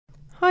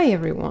Hi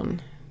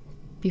everyone!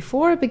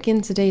 Before I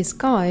begin today's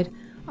guide,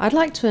 I'd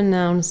like to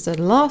announce that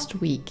last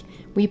week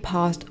we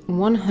passed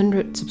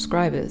 100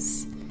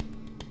 subscribers.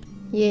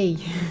 Yay!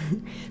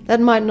 That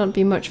might not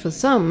be much for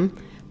some,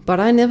 but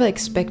I never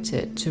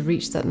expected to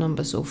reach that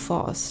number so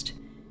fast.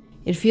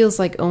 It feels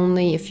like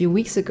only a few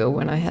weeks ago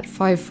when I had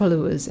 5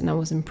 followers and I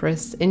was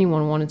impressed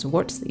anyone wanted to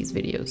watch these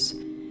videos.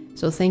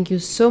 So thank you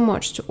so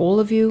much to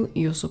all of you.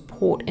 Your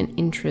support and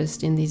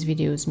interest in these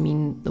videos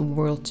mean the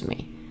world to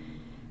me.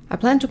 I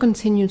plan to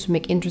continue to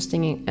make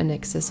interesting and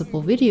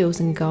accessible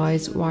videos and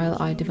guides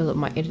while I develop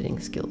my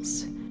editing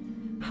skills.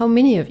 How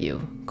many of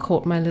you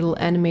caught my little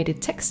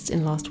animated text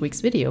in last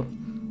week's video?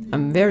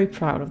 I'm very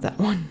proud of that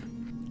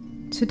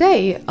one.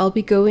 Today I'll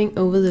be going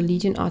over the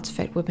Legion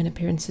artifact weapon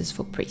appearances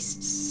for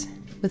priests.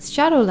 With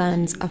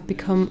Shadowlands I've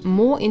become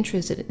more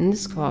interested in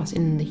this class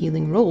in the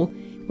healing role,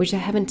 which I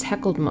haven't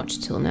tackled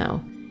much till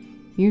now.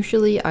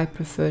 Usually I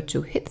prefer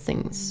to hit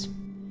things.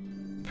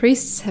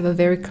 Priests have a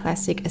very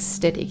classic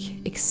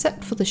aesthetic,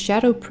 except for the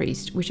Shadow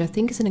Priest, which I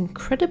think is an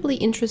incredibly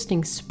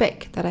interesting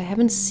spec that I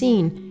haven't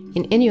seen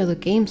in any other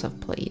games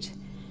I've played.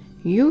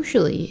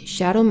 Usually,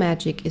 shadow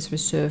magic is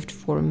reserved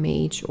for a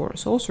mage or a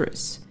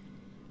sorceress.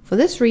 For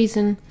this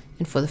reason,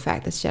 and for the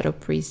fact that Shadow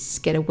Priests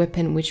get a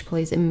weapon which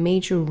plays a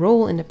major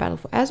role in the Battle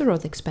for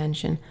Azeroth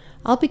expansion,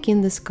 I'll begin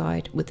this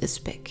guide with this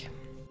spec.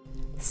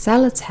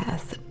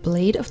 Xal'atath,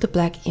 Blade of the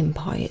Black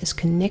Empire, is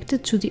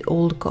connected to the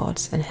old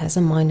gods and has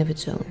a mind of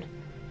its own.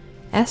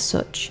 As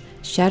such,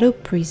 Shadow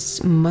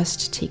Priests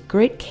must take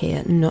great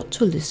care not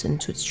to listen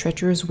to its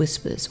treacherous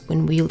whispers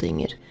when wielding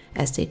it,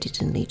 as they did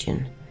in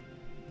Legion.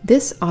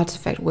 This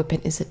artifact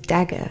weapon is a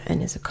dagger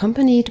and is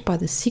accompanied by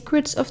the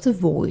Secrets of the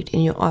Void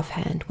in your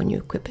offhand when you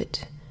equip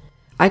it.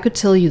 I could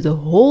tell you the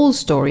whole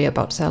story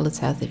about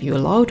Xal'atath if you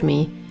allowed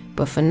me,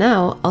 but for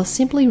now I'll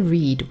simply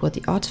read what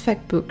the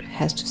artifact book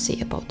has to say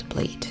about the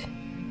blade.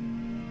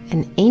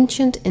 An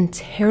ancient and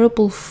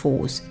terrible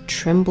force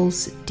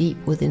trembles deep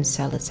within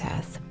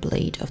Xal'atath,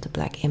 Blade of the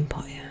Black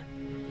Empire.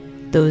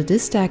 Though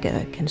this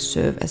dagger can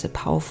serve as a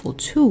powerful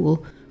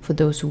tool for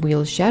those who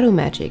wield shadow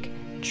magic,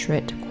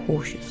 tread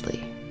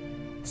cautiously.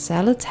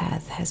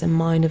 Xal'atath has a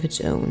mind of its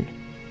own.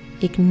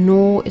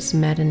 Ignore its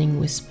maddening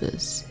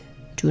whispers.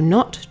 Do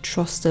not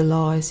trust the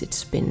lies it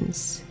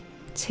spins.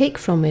 Take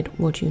from it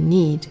what you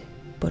need,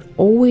 but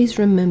always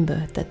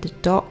remember that the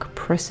dark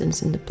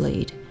presence in the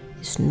blade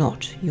is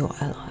not your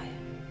ally.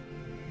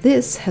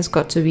 This has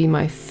got to be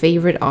my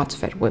favorite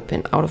artifact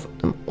weapon out of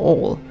them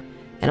all,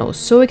 and I was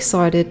so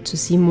excited to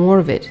see more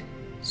of it,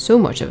 so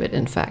much of it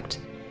in fact,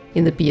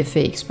 in the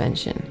BFA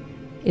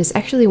expansion. It is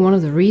actually one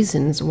of the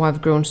reasons why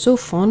I've grown so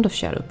fond of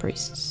Shadow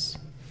Priests.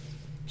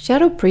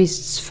 Shadow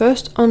Priests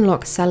first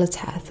unlock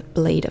Xal'atath,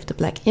 Blade of the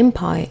Black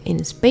Empire,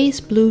 in a space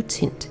blue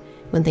tint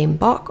when they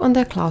embark on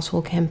their class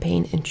hall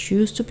campaign and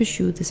choose to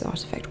pursue this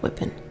artifact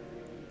weapon.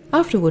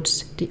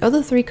 Afterwards, the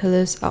other 3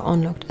 colors are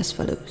unlocked as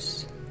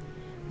follows.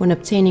 When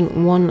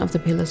obtaining one of the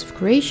Pillars of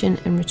Creation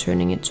and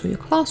returning it to your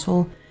class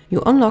hall, you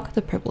unlock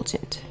the purple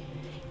tint.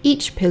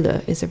 Each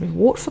pillar is a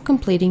reward for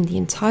completing the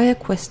entire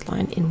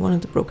questline in one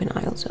of the Broken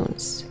Isle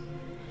zones.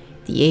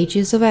 The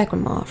Aegis of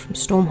Agrimar from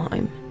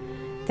Stormheim,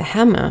 the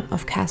Hammer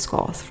of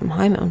Casgarth from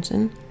High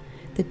Mountain,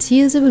 the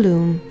Tears of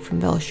Elune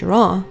from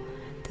Val-Shirar,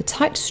 the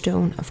Tight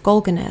Stone of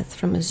Golganath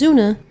from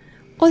Azuna,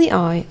 or the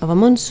Eye of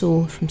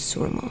Amonsul from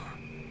Suramar.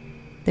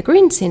 The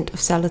green tint of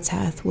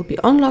Xal'atath will be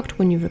unlocked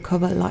when you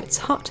recover Light's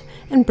Hut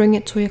and bring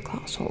it to your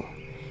class hall.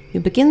 You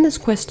begin this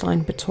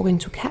questline by talking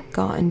to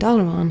Khadgar and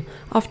Dalaran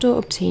after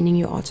obtaining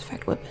your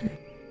artifact weapon.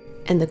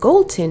 And the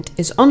gold tint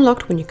is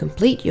unlocked when you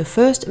complete your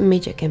first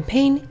major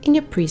campaign in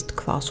your priest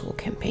class hall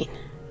campaign.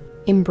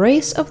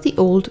 Embrace of the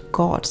Old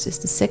Gods is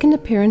the second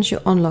appearance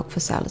you unlock for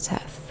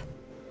Xal'atath.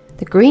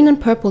 The green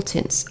and purple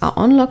tints are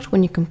unlocked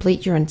when you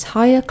complete your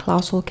entire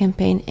class hall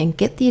campaign and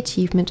get the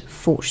achievement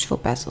Forged for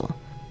Battle.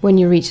 When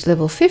you reach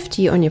level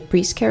 50 on your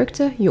priest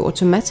character, you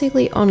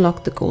automatically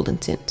unlock the golden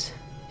tint.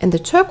 And the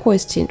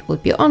turquoise tint will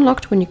be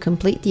unlocked when you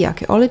complete the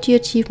archaeology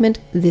achievement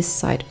This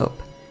Side Up.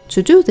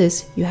 To do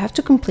this, you have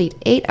to complete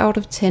 8 out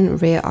of 10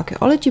 rare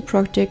archaeology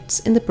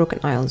projects in the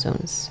Broken Isle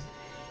zones.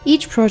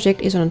 Each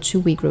project is on a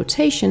 2-week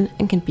rotation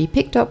and can be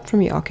picked up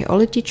from your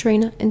archaeology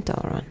trainer in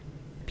Dalaran.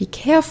 Be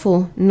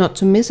careful not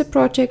to miss a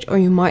project or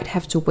you might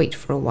have to wait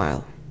for a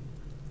while.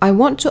 I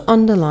want to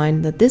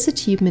underline that this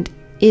achievement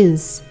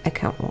is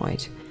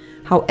account-wide.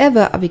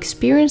 However, I've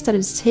experienced that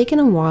it's taken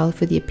a while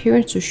for the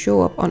appearance to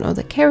show up on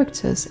other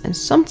characters, and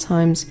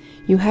sometimes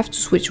you have to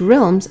switch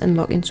realms and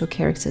log into a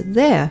character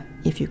there,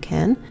 if you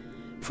can,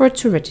 for it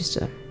to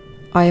register.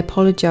 I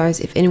apologize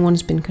if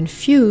anyone's been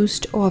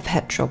confused or have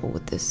had trouble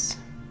with this.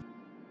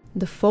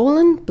 The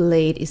Fallen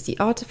Blade is the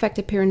artifact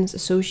appearance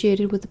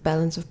associated with the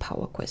Balance of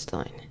Power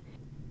questline.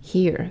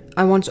 Here,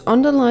 I want to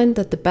underline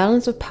that the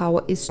Balance of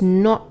Power is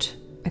not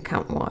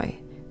account-wide,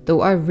 though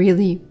I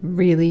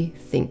really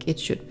think it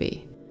should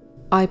be.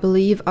 I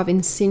believe I've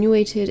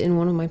insinuated in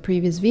one of my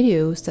previous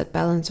videos that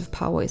Balance of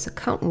Power is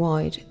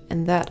account-wide,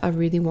 and that I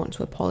really want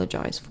to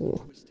apologize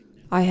for.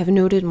 I have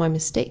noted my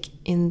mistake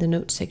in the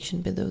notes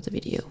section below the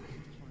video.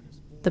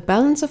 The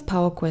balance of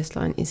power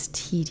questline is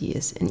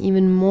tedious, and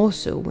even more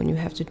so when you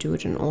have to do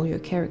it on all your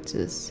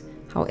characters.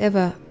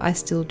 However, I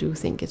still do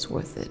think it's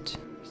worth it.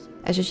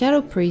 As a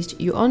Shadow Priest,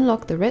 you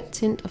unlock the red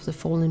tint of the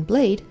Fallen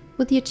Blade,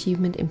 with the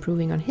achievement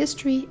improving on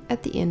history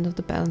at the end of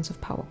the balance of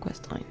power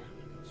questline.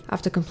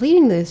 After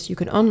completing this, you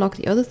can unlock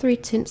the other 3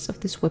 tints of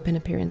this weapon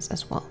appearance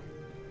as well.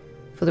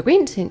 For the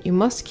green tint, you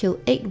must kill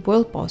 8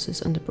 world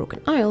bosses on the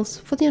Broken Isles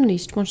for the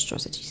Unleashed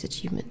Monstrosities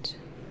achievement.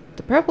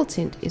 The purple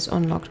tint is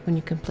unlocked when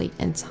you complete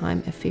and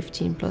time a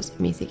 15+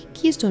 mythic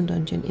keystone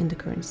dungeon in the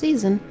current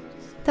season,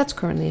 that's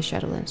currently a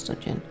Shadowlands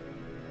dungeon,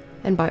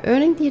 and by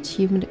earning the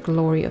achievement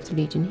Glory of the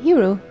Legion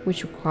Hero,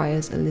 which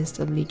requires a list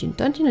of Legion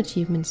dungeon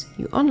achievements,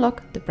 you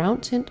unlock the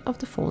brown tint of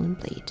the Fallen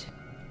Blade.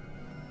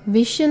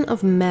 Vision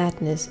of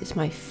Madness is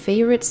my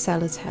favorite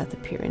Xal'atath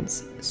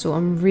appearance, so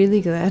I'm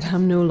really glad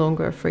I'm no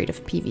longer afraid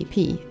of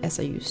PvP as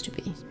I used to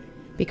be,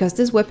 because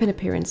this weapon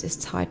appearance is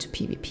tied to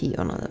PvP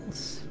honor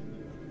levels.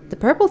 The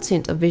purple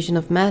tint of Vision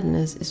of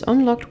Madness is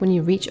unlocked when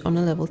you reach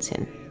honor level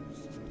 10.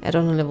 At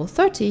honor level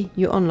 30,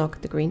 you unlock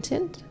the green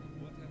tint.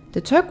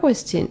 The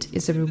turquoise tint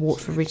is a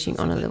reward for reaching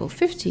honor level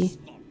 50,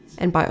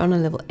 and by honor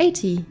level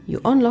 80,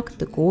 you unlock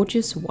the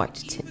gorgeous white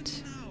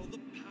tint.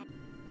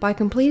 By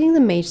completing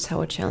the Mage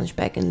Tower challenge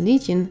back in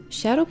Legion,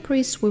 Shadow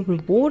Priests were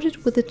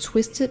rewarded with a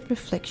Twisted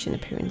Reflection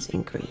appearance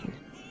in green.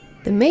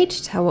 The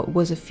Mage Tower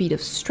was a feat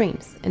of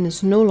strength and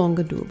is no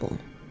longer doable.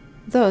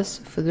 Thus,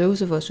 for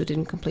those of us who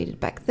didn't complete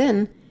it back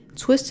then,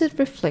 Twisted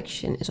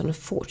Reflection is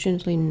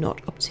unfortunately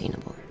not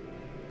obtainable.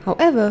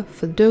 However,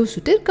 for those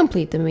who did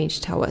complete the Mage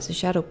Tower as a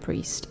Shadow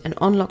Priest and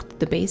unlocked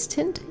the base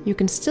tint, you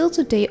can still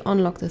today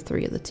unlock the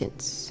 3 other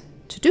tints.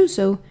 To do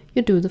so,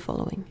 you do the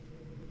following.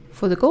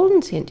 For the golden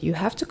tint, you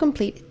have to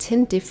complete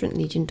 10 different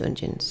Legion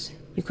dungeons.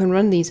 You can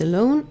run these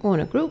alone or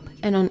in a group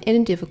and on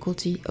any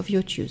difficulty of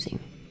your choosing.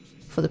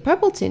 For the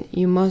purple tint,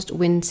 you must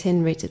win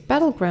 10 rated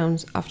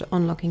battlegrounds after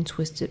unlocking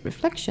Twisted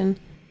Reflection,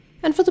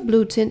 and for the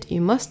blue tint, you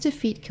must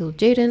defeat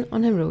Kil'jaeden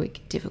on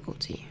heroic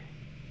difficulty.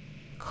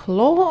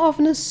 Claw of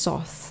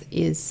N'Zoth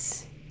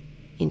is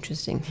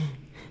interesting.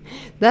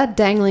 That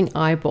dangling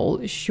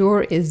eyeball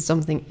sure is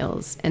something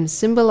else and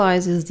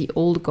symbolizes the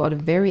old god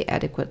very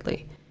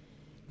adequately.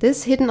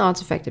 This hidden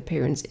artifact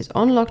appearance is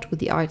unlocked with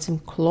the item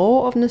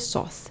Claw of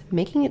N'Zoth,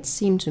 making it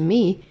seem to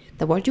me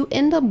that what you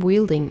end up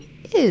wielding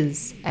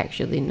is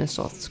actually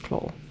N'Zoth's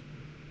claw.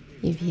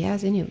 If he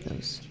has any of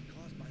those.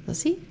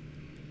 Does he?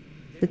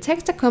 The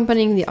text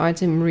accompanying the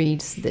item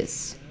reads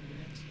this: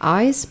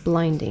 "Eyes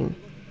blinding,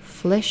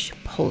 flesh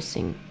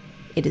pulsing,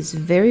 it is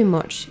very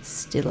much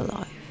still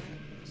alive."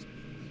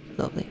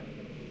 Lovely.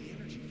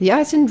 The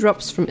item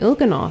drops from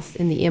Il'gynoth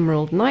in the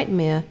Emerald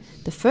Nightmare,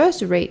 the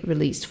first raid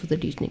released for the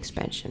Legion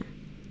expansion.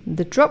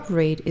 The drop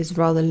rate is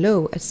rather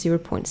low at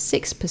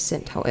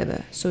 0.6%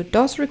 however, so it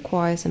does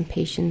require some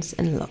patience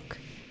and luck.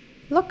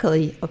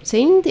 Luckily,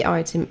 obtaining the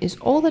item is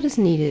all that is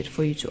needed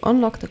for you to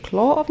unlock the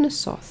Claw of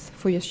N'Zoth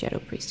for your Shadow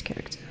Priest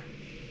character.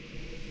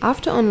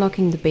 After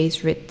unlocking the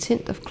base red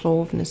tint of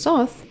Claw of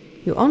N'Zoth,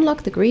 you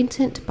unlock the green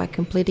tint by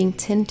completing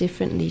 10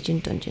 different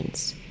Legion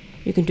dungeons.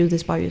 You can do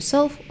this by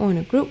yourself or in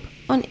a group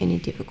on any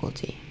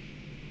difficulty.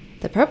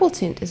 The purple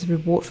tint is a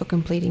reward for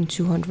completing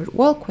 200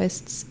 world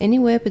quests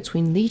anywhere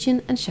between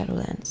Legion and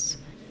Shadowlands.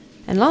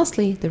 And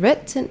lastly, the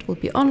red tint will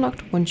be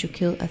unlocked once you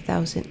kill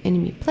 1,000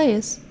 enemy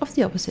players of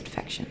the opposite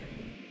faction.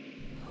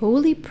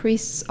 Holy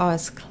Priests are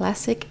as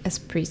classic as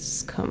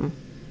priests come.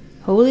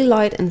 Holy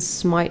Light and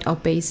Smite are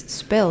base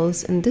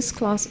spells, and this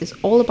class is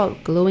all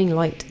about glowing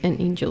light and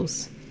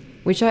angels,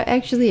 which I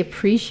actually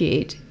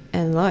appreciate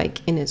and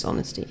like in its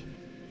honesty,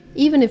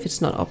 even if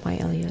it's not up my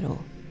alley at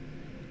all.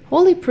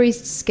 Holy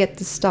Priests get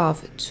the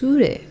staff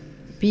Ture,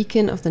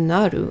 Beacon of the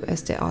Naaru,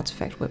 as their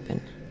artifact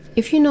weapon.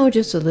 If you know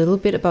just a little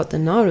bit about the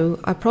Naaru,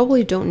 I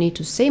probably don't need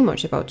to say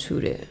much about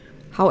Ture.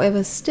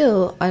 However,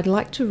 still, I'd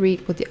like to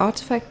read what the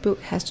artifact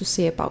book has to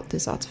say about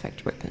this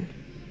artifact weapon.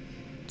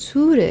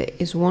 Ture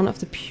is one of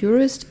the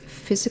purest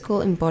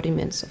physical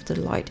embodiments of the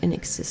light in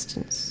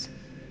existence.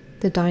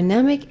 The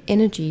dynamic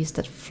energies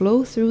that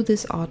flow through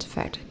this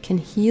artifact can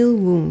heal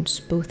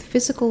wounds, both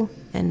physical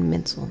and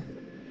mental.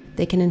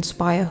 They can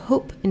inspire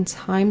hope in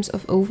times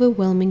of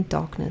overwhelming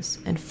darkness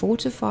and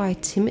fortify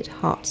timid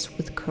hearts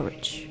with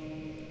courage.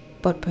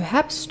 But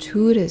perhaps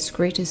Ture's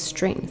greatest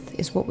strength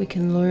is what we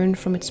can learn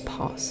from its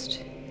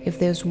past. If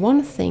there's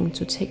one thing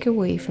to take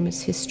away from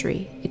its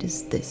history, it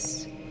is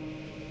this.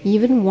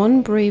 Even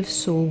one brave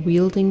soul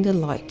wielding the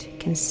light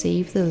can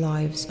save the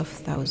lives of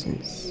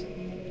thousands.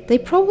 They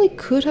probably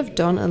could have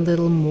done a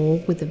little more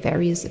with the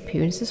various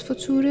appearances for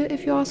Ture,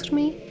 if you asked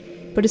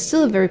me, but it's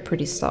still a very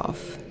pretty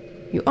staff.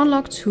 You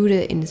unlock Ture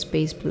in its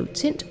base blue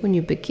tint when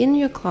you begin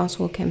your class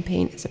war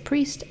campaign as a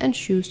priest and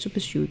choose to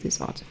pursue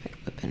this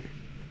artifact weapon.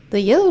 The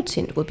yellow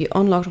tint will be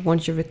unlocked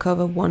once you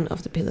recover one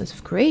of the Pillars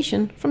of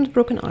Creation from the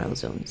Broken Isle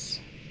zones.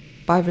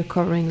 By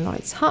recovering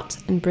Light's Hut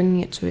and bringing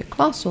it to your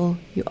class hall,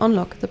 you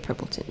unlock the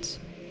purple tint.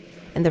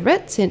 And the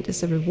red tint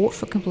is a reward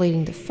for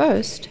completing the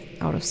first,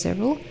 out of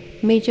several,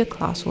 major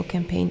class hall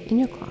campaign in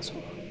your class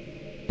hall.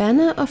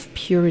 Banner of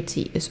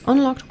Purity is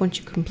unlocked once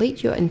you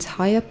complete your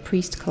entire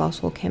Priest class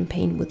hall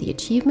campaign with the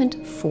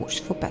achievement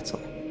Forged for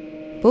Battle.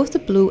 Both the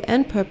blue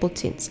and purple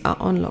tints are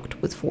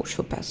unlocked with Forged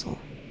for Battle.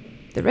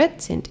 The red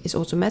tint is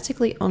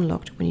automatically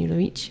unlocked when you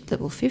reach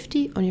level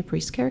 50 on your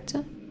Priest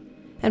character,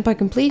 and by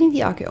completing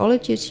the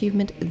Archaeology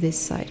achievement this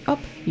side up,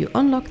 you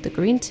unlock the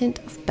green tint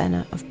of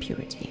Banner of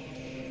Purity.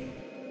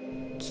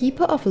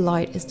 Keeper of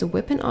Light is the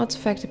weapon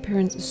artifact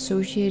appearance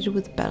associated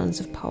with the Balance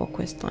of Power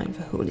questline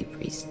for Holy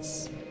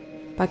Priests.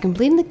 By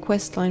completing the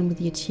questline with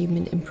the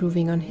achievement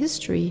Improving on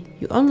History,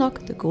 you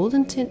unlock the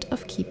golden tint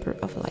of Keeper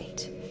of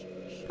Light.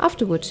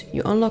 Afterwards,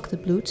 you unlock the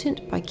blue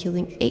tint by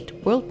killing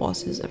 8 world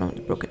bosses around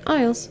the Broken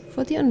Isles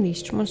for the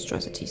Unleashed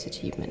Monstrosities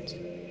achievement.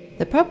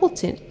 The purple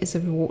tint is a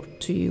reward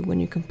to you when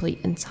you complete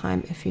in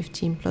time a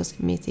 15+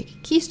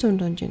 mythic Keystone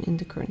dungeon in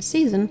the current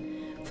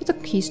season for the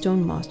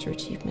Keystone Master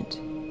achievement,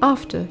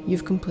 after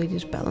you've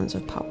completed Balance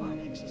of Power.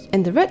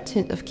 And the red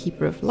tint of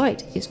Keeper of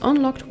Light is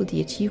unlocked with the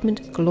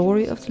achievement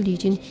Glory of the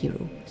Legion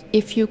Hero.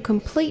 If you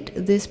complete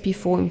this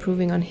before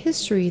Improving on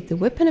History, the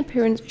weapon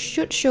appearance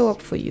should show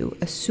up for you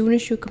as soon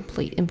as you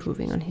complete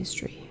Improving on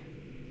History.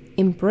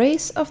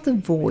 Embrace of the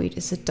Void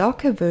is a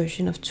darker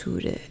version of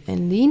Tude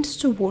and leans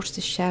towards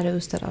the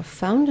shadows that are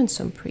found in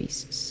some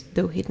priests,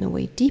 though hidden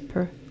away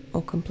deeper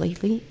or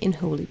completely in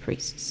holy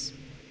priests.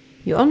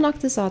 You unlock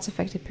this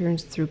artifact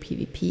appearance through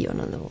PvP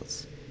honor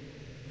levels.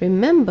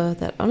 Remember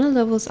that honor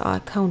levels are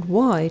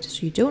account-wide,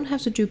 so you don't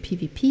have to do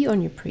PvP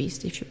on your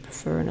priest if you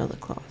prefer another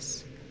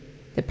class.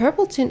 The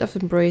purple tint of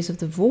Embrace of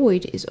the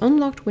Void is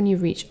unlocked when you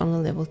reach honor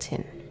level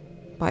 10.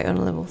 By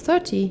honor level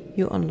 30,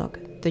 you unlock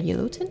the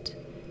yellow tint.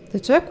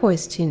 The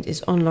turquoise tint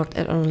is unlocked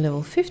at honor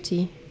level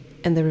 50,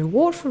 and the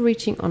reward for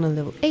reaching honor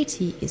level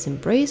 80 is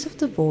Embrace of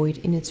the Void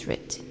in its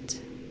red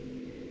tint.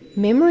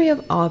 Memory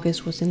of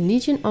Argus was in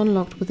Legion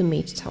unlocked with the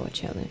Mage Tower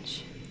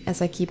challenge. As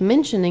I keep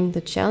mentioning,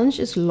 the challenge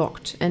is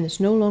locked and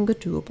is no longer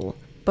doable,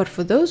 but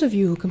for those of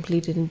you who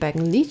completed in back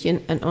in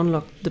Legion and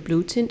unlocked the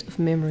blue tint of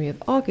Memory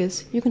of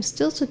Argus, you can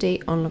still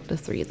today unlock the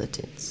 3 other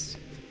tints.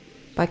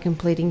 By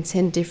completing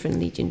 10 different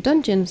Legion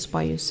dungeons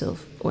by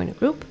yourself or in a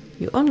group,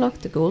 you unlock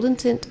the golden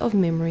tint of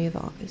Memory of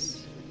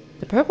Argus.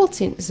 The purple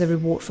tint is a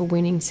reward for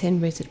winning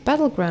 10 rated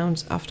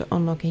battlegrounds after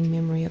unlocking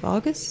Memory of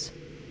Argus,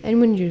 and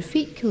when you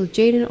defeat Kill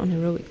Jaden on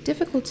heroic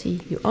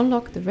difficulty, you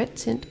unlock the red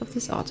tint of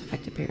this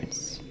artifact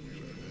appearance.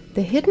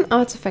 The hidden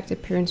artifact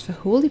appearance for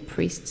Holy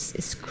Priests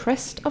is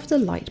Crest of the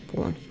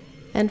Lightborn,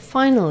 and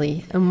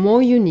finally, a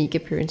more unique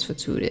appearance for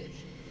Tude.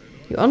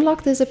 You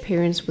unlock this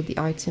appearance with the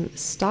item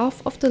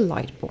Staff of the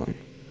Lightborn.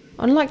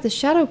 Unlike the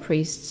Shadow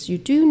Priests, you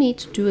do need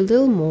to do a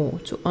little more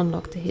to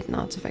unlock the hidden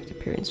artifact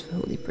appearance for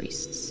Holy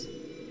Priests.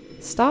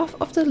 Staff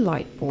of the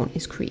Lightborn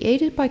is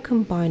created by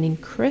combining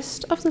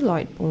Crest of the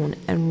Lightborn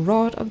and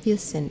Rod of the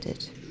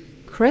Ascended.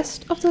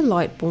 Crest of the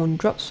Lightborn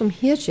drops from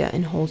Hirja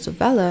in Halls of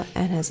Valor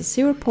and has a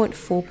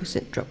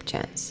 0.4% drop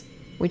chance,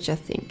 which I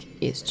think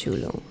is too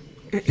low.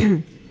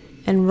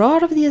 And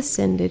Rod of the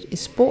Ascended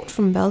is bought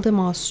from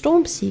Valdemar's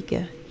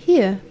Stormseeker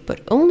here,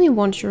 but only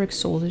once you're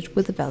exalted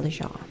with the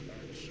Valajar.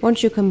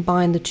 Once you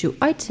combine the 2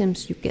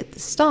 items, you get the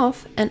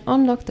staff and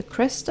unlock the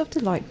Crest of the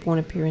Lightborn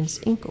appearance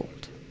in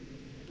gold.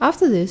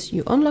 After this,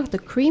 you unlock the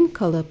cream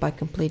color by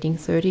completing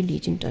 30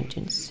 Legion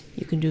dungeons.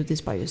 You can do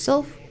this by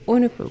yourself or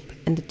in a group,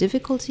 and the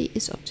difficulty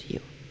is up to you.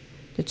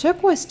 The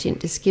turquoise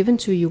tint is given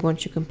to you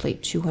once you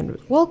complete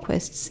 200 world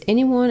quests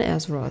anywhere in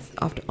Azeroth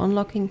after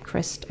unlocking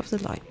Crest of the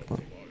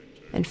Lightborn.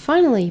 And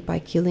finally, by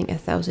killing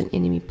 1000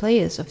 enemy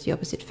players of the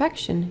opposite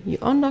faction, you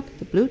unlock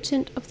the blue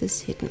tint of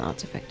this hidden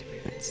artifact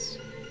appearance.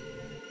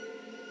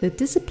 The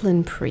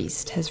Discipline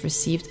Priest has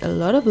received a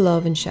lot of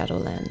love in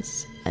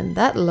Shadowlands, and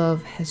that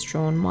love has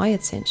drawn my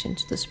attention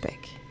to the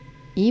spec.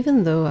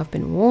 Even though I've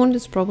been warned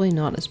it's probably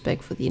not a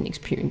spec for the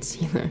inexperienced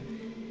healer.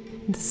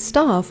 The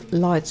staff,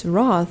 Light's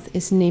Wrath,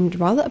 is named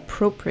rather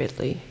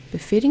appropriately,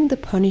 befitting the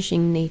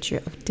punishing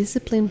nature of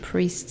Discipline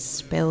Priest's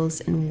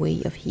spells and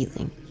way of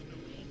healing.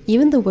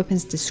 Even the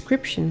weapon's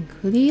description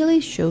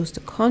clearly shows the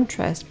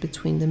contrast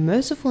between the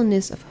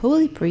mercifulness of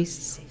Holy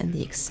Priests and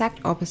the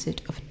exact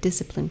opposite of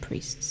Discipline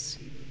Priests.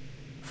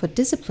 For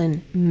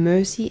Discipline,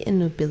 mercy and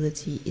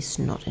nobility is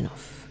not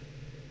enough.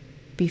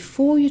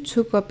 Before you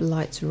took up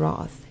Light's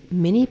Wrath,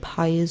 many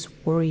pious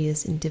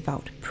warriors and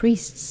devout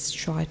priests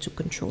tried to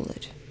control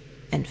it,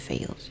 and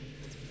failed.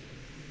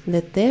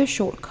 Let their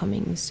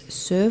shortcomings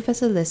serve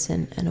as a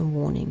lesson and a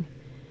warning.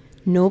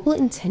 Noble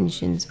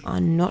intentions are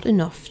not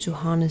enough to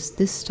harness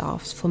this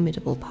staff's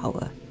formidable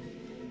power.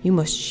 You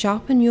must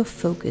sharpen your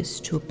focus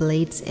to a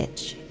blade's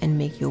edge and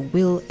make your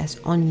will as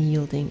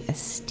unyielding as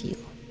steel.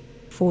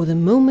 For the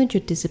moment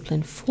your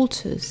discipline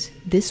falters,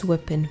 this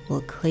weapon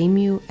will claim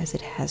you as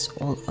it has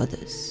all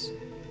others.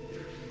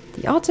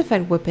 The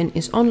artifact weapon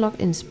is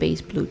unlocked in space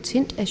blue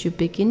tint as you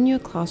begin your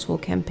class hall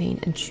campaign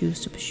and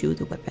choose to pursue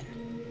the weapon.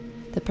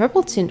 The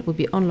purple tint will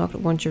be unlocked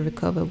once you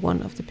recover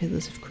one of the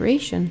Pillars of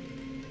Creation.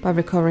 By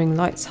recovering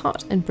Light's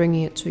Heart and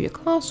bringing it to your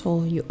class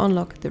hall, you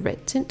unlock the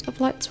red tint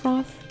of Light's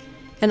Wrath,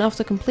 and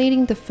after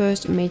completing the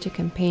first major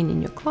campaign in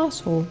your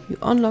class hall, you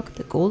unlock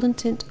the golden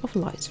tint of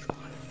Light's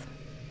Wrath.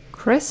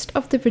 Crest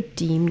of the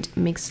Redeemed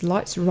makes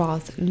Light's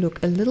Wrath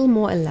look a little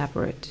more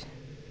elaborate.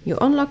 You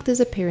unlock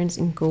this appearance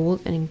in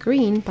gold and in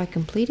green by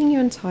completing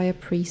your entire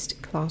Priest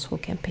class hall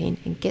campaign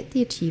and get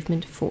the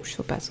achievement Forged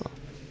for Battle.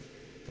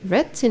 The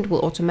red tint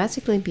will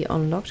automatically be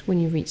unlocked when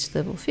you reach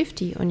level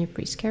 50 on your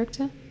Priest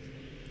character.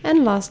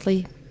 And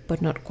lastly,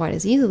 but not quite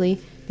as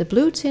easily, the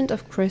blue tint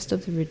of Crest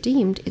of the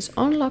Redeemed is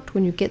unlocked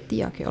when you get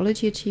the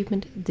Archaeology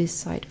achievement This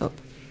Side Up.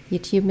 The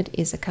achievement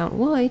is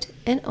account-wide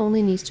and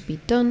only needs to be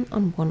done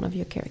on one of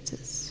your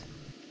characters.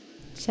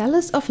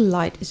 Chalice of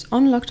Light is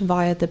unlocked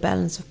via the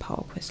Balance of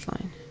Power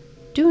questline.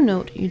 Do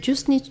note, you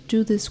just need to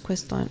do this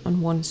questline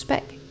on one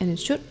spec, and it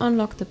should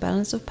unlock the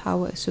Balance of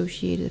Power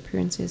associated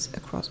appearances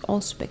across all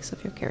specs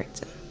of your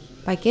character.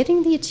 By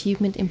getting the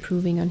achievement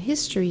Improving on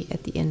History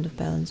at the end of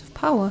Balance of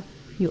Power,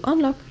 you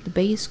unlock the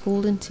base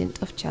golden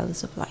tint of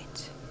Chalice of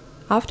Light.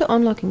 After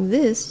unlocking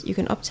this, you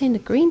can obtain the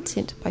green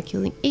tint by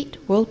killing 8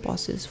 world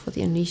bosses for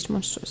the Unleashed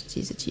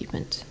Monstrosities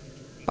achievement.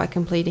 By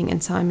completing and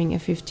timing a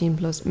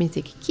 15+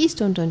 mythic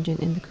keystone dungeon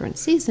in the current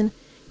season,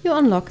 you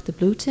unlock the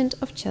blue tint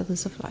of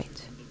Chalice of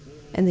Light.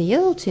 And the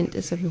yellow tint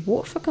is a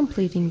reward for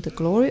completing the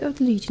Glory of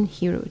the Legion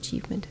Hero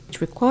achievement,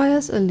 which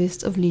requires a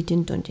list of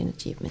Legion dungeon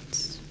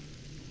achievements.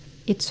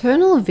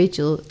 Eternal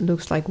Vigil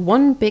looks like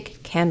one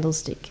big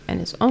candlestick and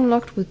is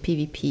unlocked with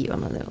PvP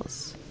honor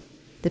levels.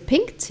 The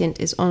pink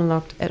tint is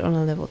unlocked at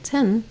honor level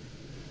 10,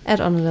 at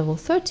honor level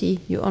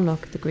 30 you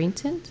unlock the green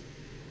tint,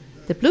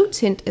 the blue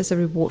tint is a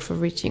reward for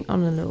reaching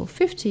honor level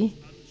 50,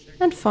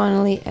 and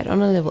finally at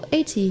honor level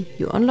 80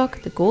 you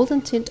unlock the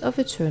golden tint of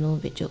Eternal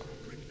Vigil.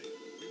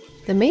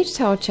 The Mage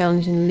Tower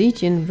challenge in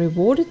Legion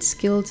rewarded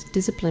skilled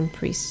discipline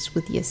priests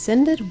with the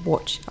Ascended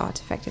Watch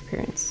artifact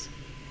appearance.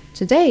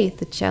 Today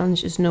the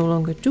challenge is no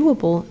longer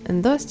doable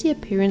and thus the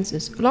appearance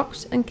is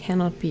locked and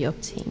cannot be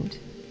obtained.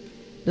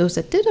 Those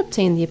that did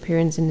obtain the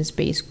appearance in this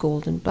base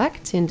gold and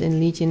black tint in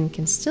Legion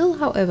can still,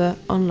 however,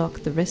 unlock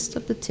the rest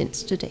of the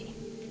tints today.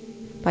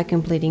 By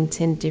completing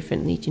 10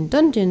 different Legion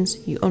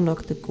dungeons, you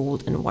unlock the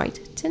gold and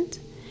white tint.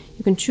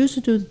 You can choose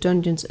to do the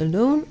dungeons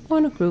alone or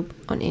in a group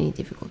on any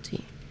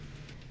difficulty.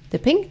 The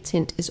pink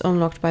tint is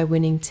unlocked by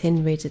winning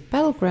 10 rated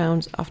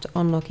battlegrounds after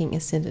unlocking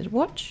Ascended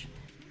Watch,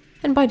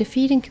 and by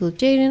defeating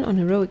Kil'jaeden on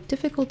heroic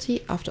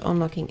difficulty after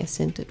unlocking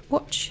Ascended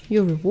Watch,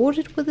 you're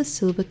rewarded with the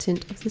silver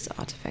tint of this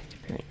artifact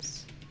appearance.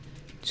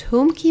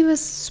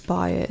 Tomekeeper's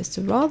Spire is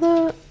a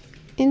rather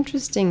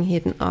interesting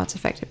hidden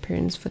artifact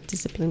appearance for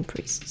disciplined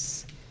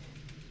priests.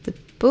 The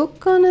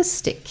Book on a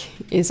Stick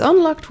is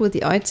unlocked with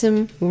the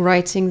item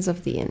Writings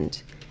of the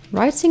End.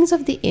 Writings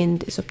of the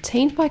End is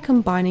obtained by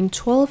combining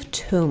 12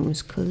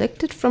 tomes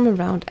collected from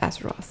around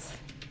Azeroth.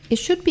 It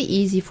should be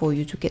easy for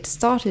you to get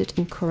started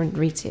in current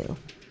retail.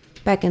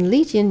 Back in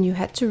Legion you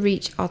had to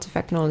reach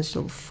Artifact Knowledge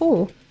level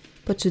 4,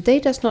 but today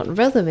that's not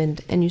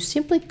relevant and you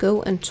simply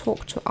go and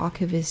talk to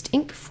Archivist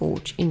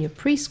Inkforge in your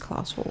Priest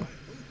class hall.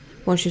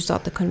 Once you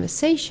start the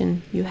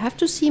conversation, you have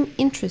to seem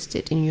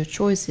interested in your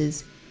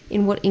choices,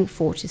 in what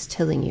Inkforge is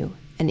telling you,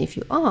 and if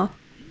you are,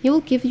 he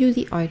will give you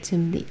the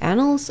item The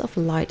Annals of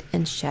Light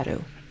and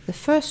Shadow, the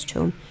first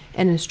tome,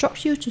 and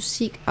instruct you to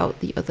seek out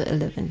the other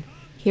 11.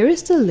 Here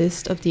is the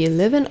list of the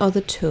 11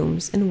 other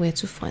tomes and where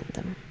to find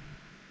them.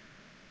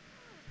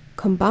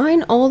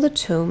 Combine all the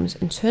tomes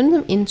and turn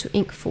them into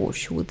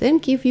Inkforge, who will then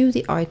give you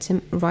the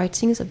item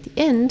Writings of the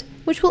End,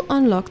 which will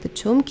unlock the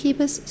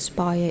Tomekeeper's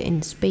Spire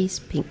in space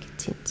pink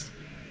tint.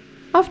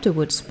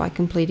 Afterwards, by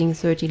completing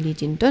 30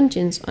 Legion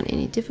dungeons on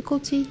any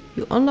difficulty,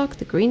 you unlock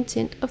the green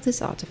tint of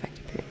this artifact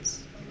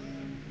appearance.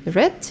 The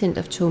red tint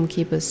of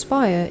Tomekeeper's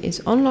Spire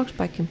is unlocked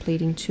by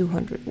completing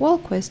 200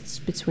 world quests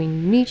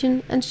between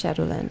Legion and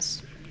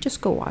Shadowlands. Just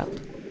go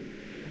wild.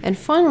 And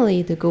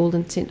finally, the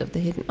golden tint of the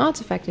hidden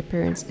artifact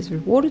appearance is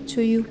rewarded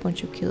to you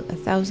once you kill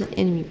 1,000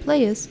 enemy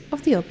players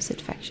of the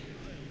opposite faction.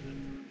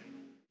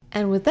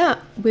 And with that,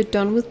 we're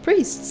done with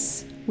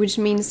priests, which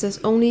means there's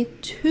only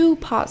 2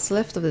 parts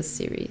left of this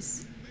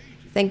series.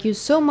 Thank you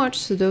so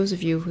much to those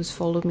of you who's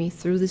followed me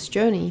through this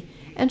journey,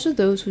 and to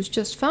those who's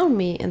just found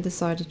me and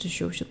decided to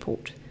show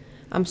support.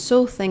 I'm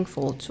so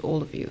thankful to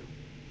all of you.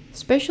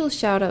 Special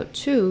shout out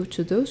too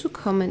to those who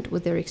comment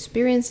with their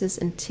experiences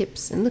and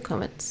tips in the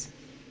comments.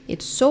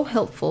 It's so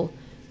helpful,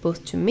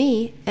 both to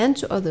me and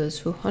to others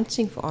who are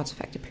hunting for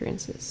artifact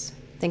appearances.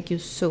 Thank you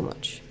so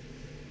much.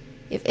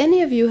 If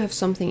any of you have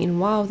something in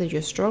WoW that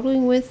you're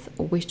struggling with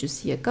or wish to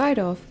see a guide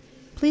of,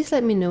 please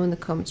let me know in the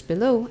comments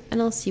below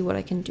and I'll see what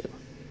I can do.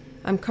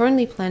 I'm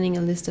currently planning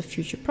a list of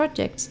future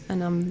projects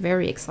and I'm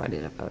very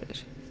excited about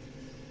it.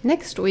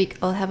 Next week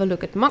I'll have a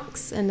look at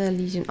monks and their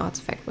Legion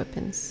artifact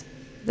weapons.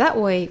 That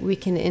way we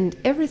can end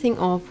everything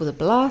off with a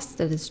blast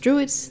that is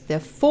druids, their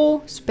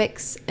 4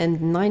 specs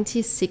and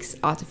 96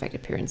 artifact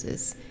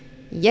appearances.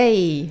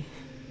 Yay!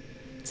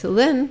 Till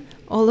then,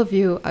 all of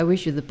you, I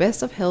wish you the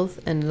best of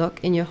health and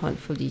luck in your hunt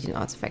for Legion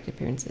artifact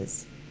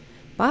appearances.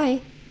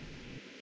 Bye!